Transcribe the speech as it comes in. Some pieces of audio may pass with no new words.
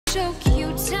choke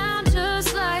you down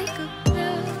just like a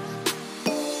pill.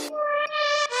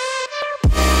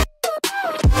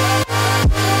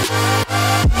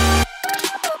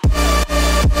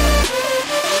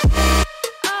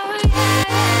 Oh yeah.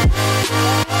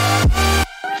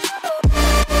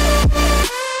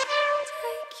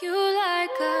 Take you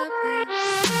like a pill.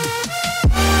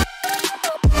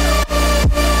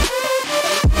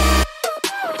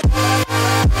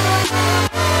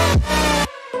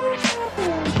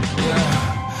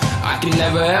 I can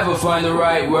never ever find the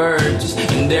right words,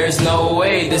 and there's no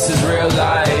way this is real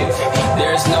life.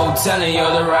 There's no telling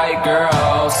you're the right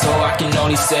girl, so I can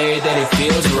only say that it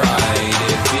feels right.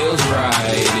 It feels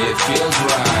right, it feels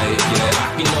right. Yeah, I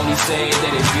can only say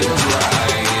that it feels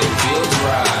right. It feels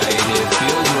right, it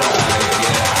feels right.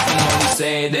 Yeah, I can only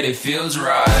say that it feels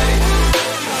right.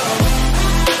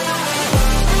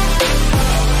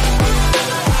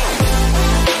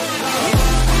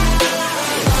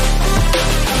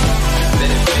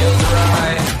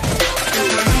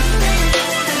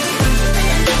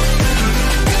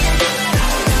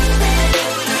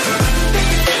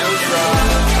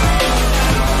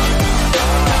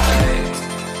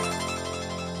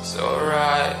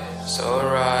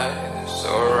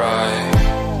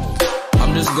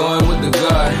 Going with the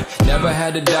gut, never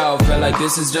had a doubt, felt like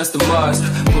this is just a must.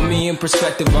 Put me in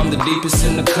perspective, I'm the deepest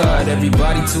in the cut.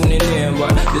 Everybody tuning in,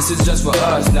 but this is just for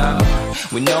us now.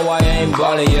 We know I ain't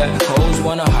ballin' yet, hoes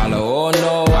wanna holler, oh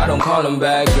no, I don't call them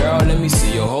back. Girl, let me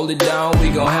see you hold it down, we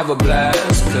gon' have a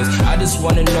blast. Cause I just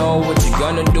wanna know what you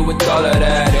gonna do with all of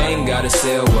that. Ain't gotta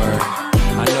say a word,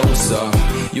 I know what's up,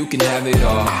 you can have it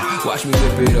all. Watch me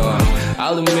rip it off,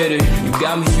 I'll admit it, you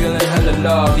got me feeling hella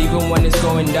love. Even when it's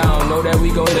going down, know that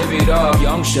we gon' live it up.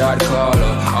 Young shot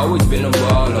caller, always been a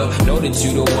baller. Know that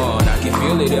you the one, I can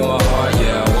feel it in my heart.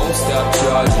 Yeah, I won't stop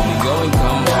charging, we go and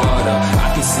come harder. I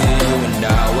can see you and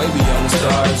I, way beyond the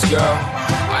stars, girl.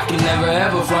 I can never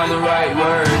ever find the right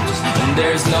words, and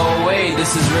there's no way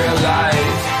this is real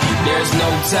life. There's no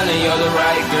telling you're the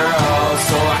right girl,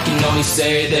 so I can only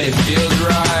say that it feels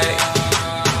right.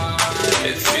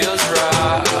 It feels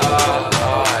right,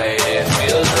 it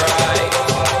feels right,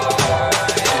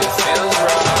 it feels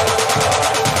right.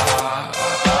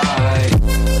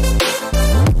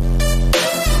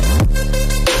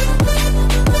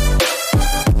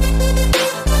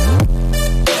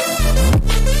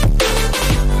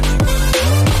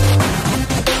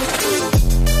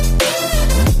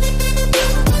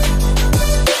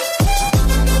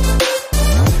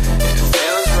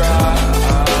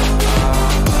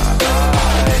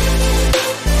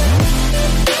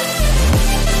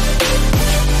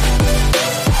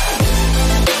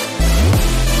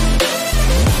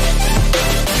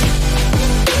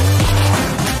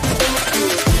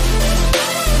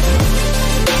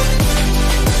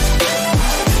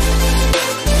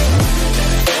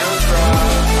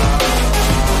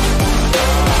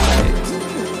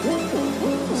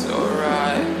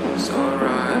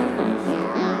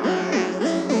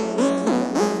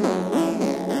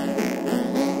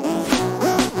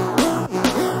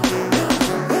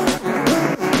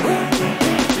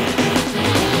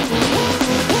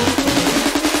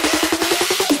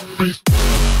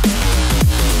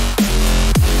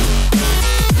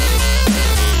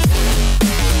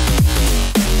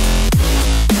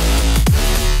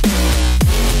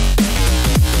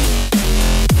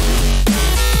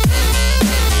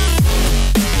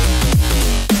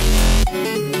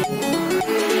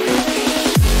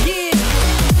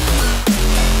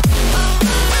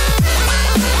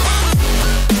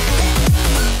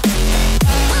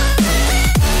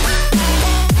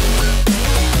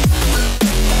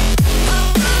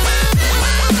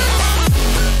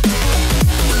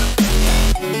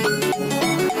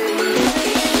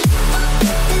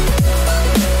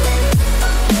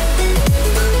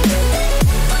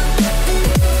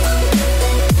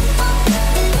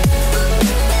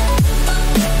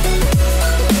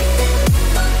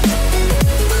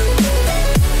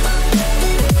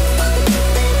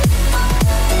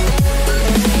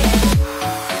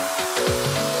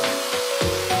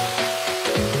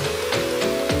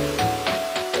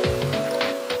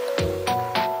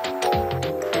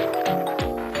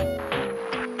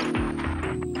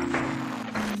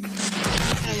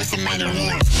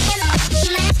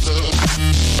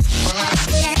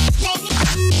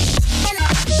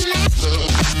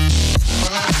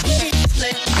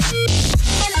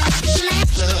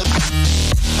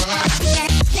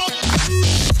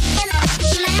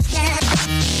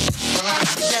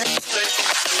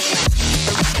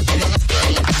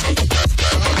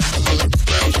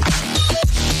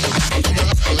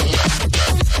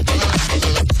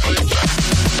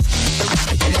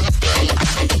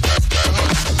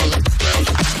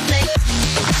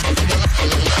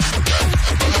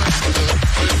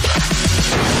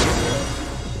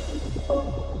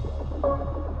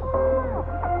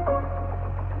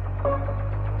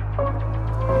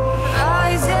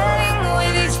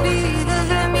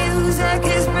 music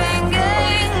is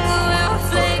bringing. We're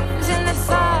flames in the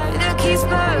fire that keeps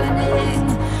burning.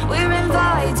 We're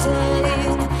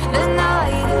inviting the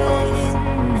night in.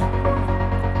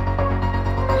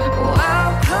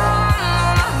 Welcome,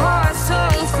 my heart so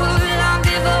full. I'm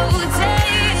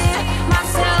devoting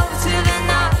myself to the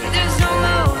night. There's no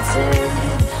motive.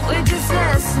 We're just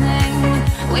listening.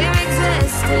 We're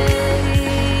existing.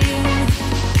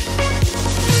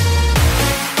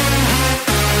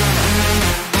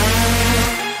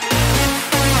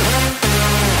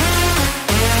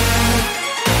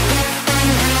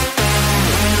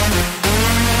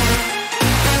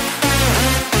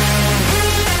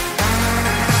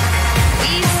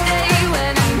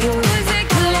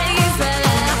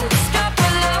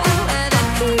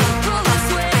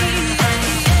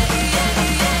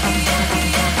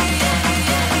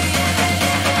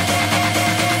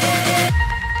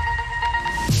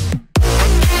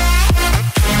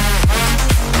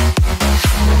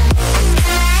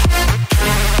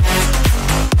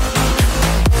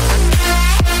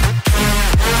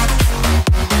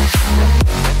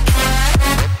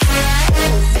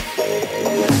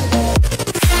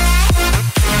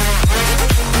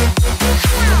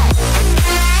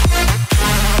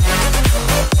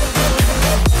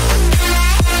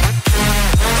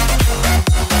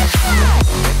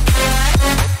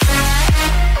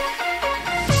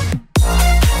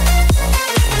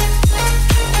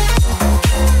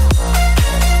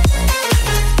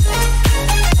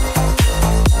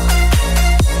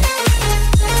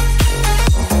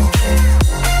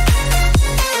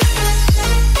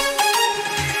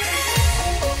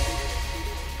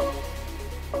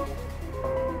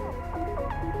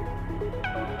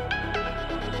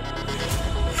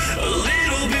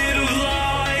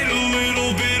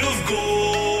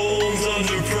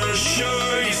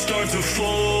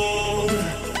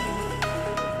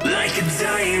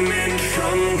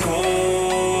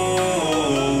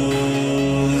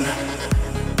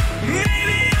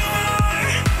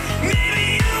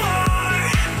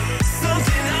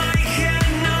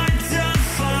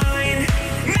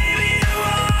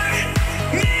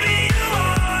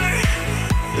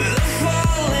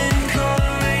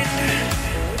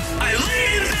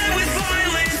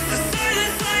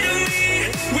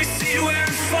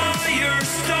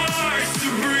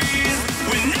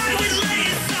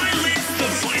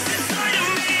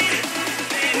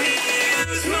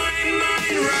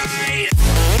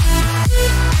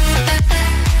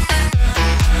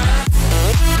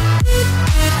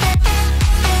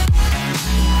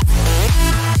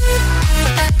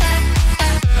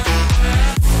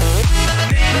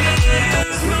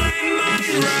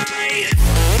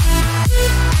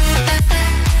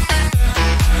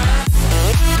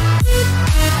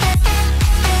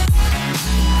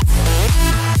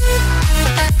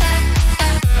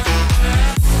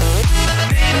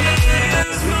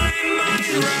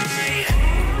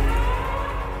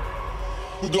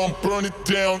 Burn it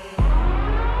down.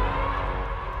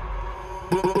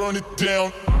 Burn it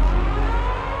down.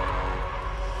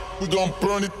 We gon'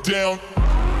 burn it down.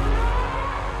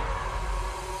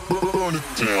 Burn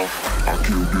it down. I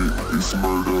killed it, it's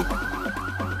murder.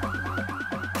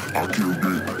 I killed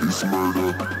it, it's murder.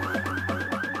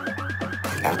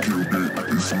 I killed it,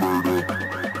 it's murder.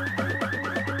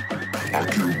 I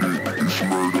killed it, it's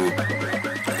murder.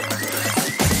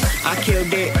 I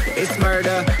killed it, it's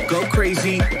murder, go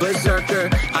crazy, berserker.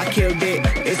 I killed it,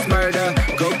 it's murder,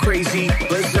 go crazy,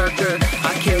 berserker.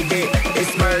 I killed it,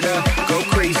 it's murder, go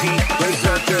crazy,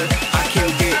 berserker. I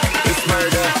killed it, it's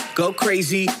murder, go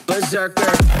crazy,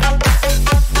 berserker.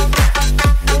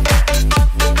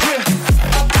 Yeah.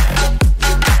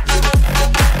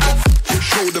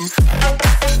 Show them.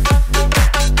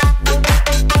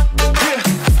 Yeah.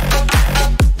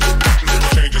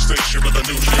 Change the station with a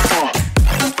new shit.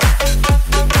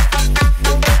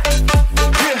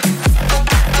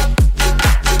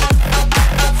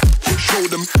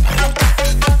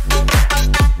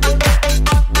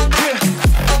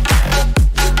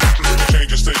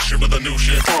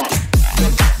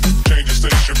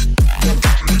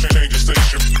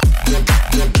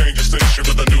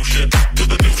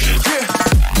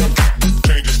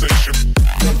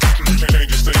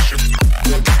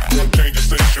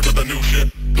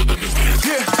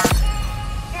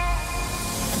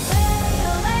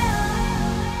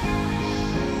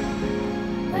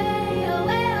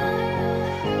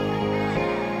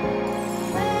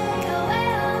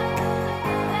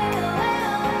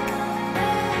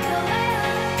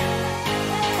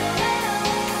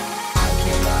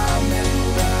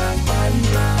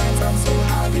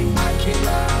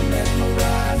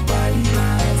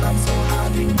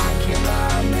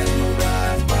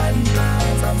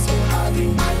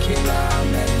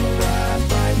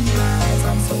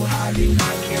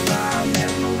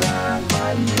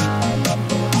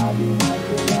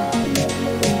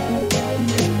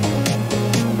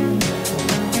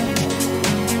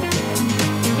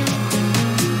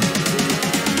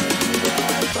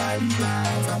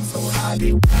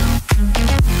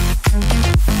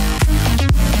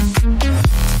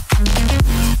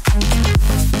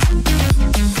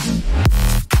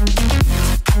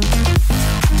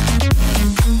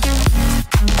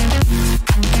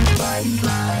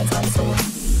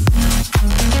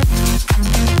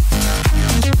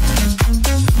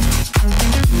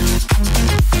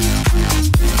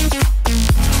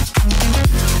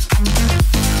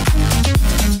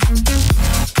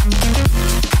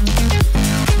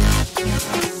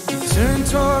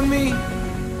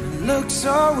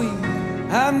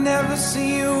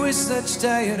 such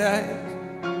tired eyes.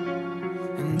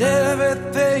 And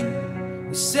everything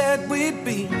we said we'd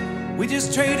be, we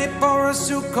just traded for a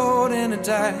suit coat and a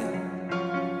tie.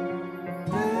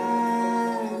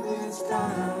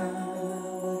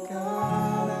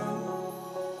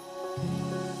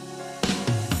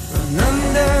 And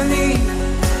underneath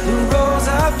the rows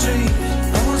of trees,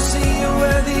 I will see you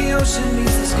where the ocean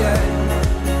meets the sky.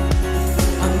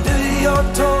 Under your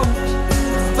toes,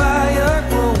 the fire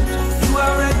grows. You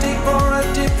are ready for a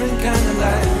different kind of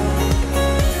life.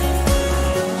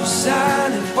 You're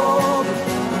silent for the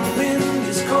wind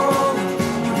is cold.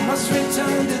 You must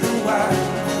return to the wild.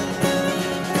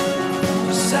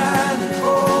 You're silent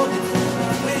for the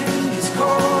wind is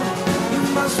cold. You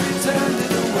must return to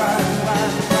the